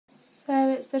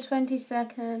it's the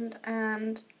 22nd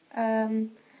and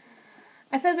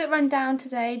I feel a bit run down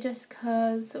today just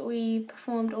because we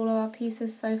performed all of our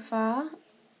pieces so far,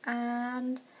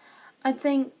 and I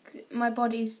think my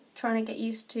body's trying to get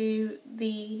used to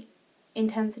the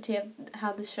intensity of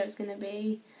how this show's going to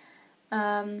be.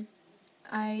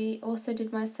 I also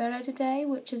did my solo today,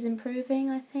 which is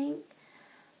improving, I think.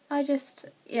 I'm just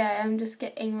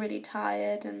getting really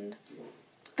tired and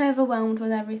overwhelmed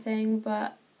with everything,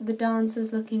 but the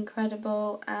dancers look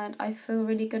incredible and I feel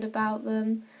really good about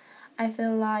them. I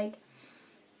feel like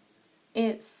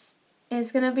it's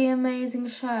going to be an amazing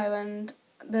show, and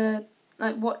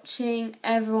watching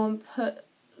everyone put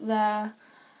their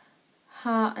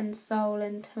heart and soul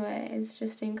into it is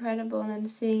just incredible, and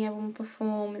seeing everyone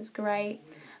perform is great.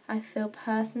 I feel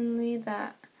personally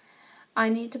that I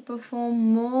need to perform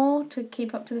more to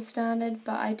keep up to the standard,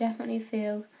 but I definitely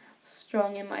feel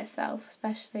strong in myself,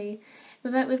 especially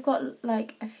we've got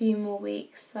like a few more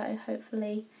weeks, so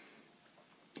hopefully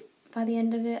by the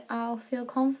end of it I'll feel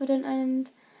confident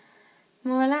and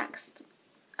more relaxed.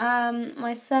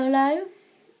 My solo,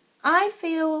 I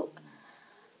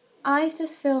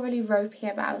just feel really ropey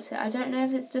about it. I don't know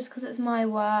if it's just because it's my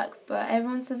work, but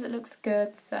everyone says it looks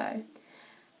good, so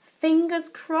fingers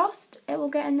crossed it will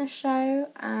get in the show.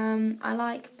 I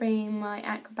like bringing my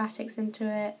acrobatics into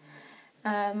it,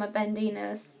 my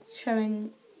bendinas,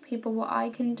 showing people what I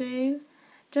can do,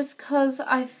 just because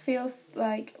I feel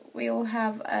like we all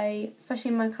have especially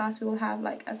in my class, we all have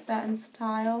like a certain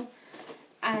style,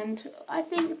 and I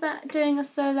think that doing a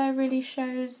solo really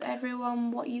shows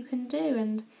everyone what you can do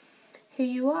and who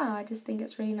you are. I just think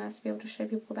it's really nice to be able to show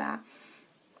people that.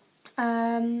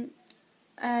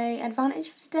 A advantage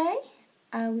for today,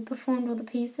 we performed all the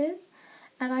pieces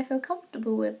and I feel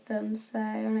comfortable with them,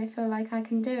 and I feel like I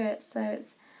can do it, so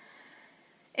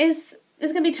it's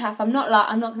gonna be tough. I'm not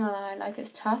gonna lie, like,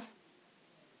 it's tough,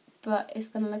 but it's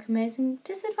gonna look amazing.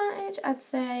 Disadvantage, I'd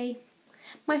say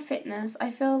my fitness.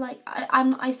 I feel like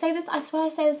I say this, I swear I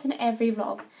say this in every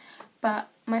vlog, but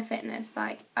my fitness,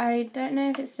 like, I don't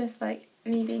know if it's just like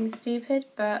me being stupid,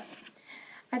 but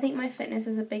I think my fitness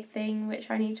is a big thing which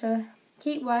I need to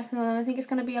keep working on, and I think it's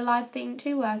going to be a live thing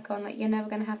to work on. Like, you're never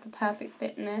going to have the perfect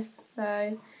fitness,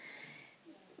 so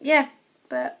yeah,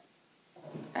 but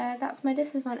that's my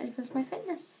disadvantage, was my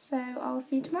fitness. So I'll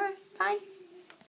see you tomorrow. Bye.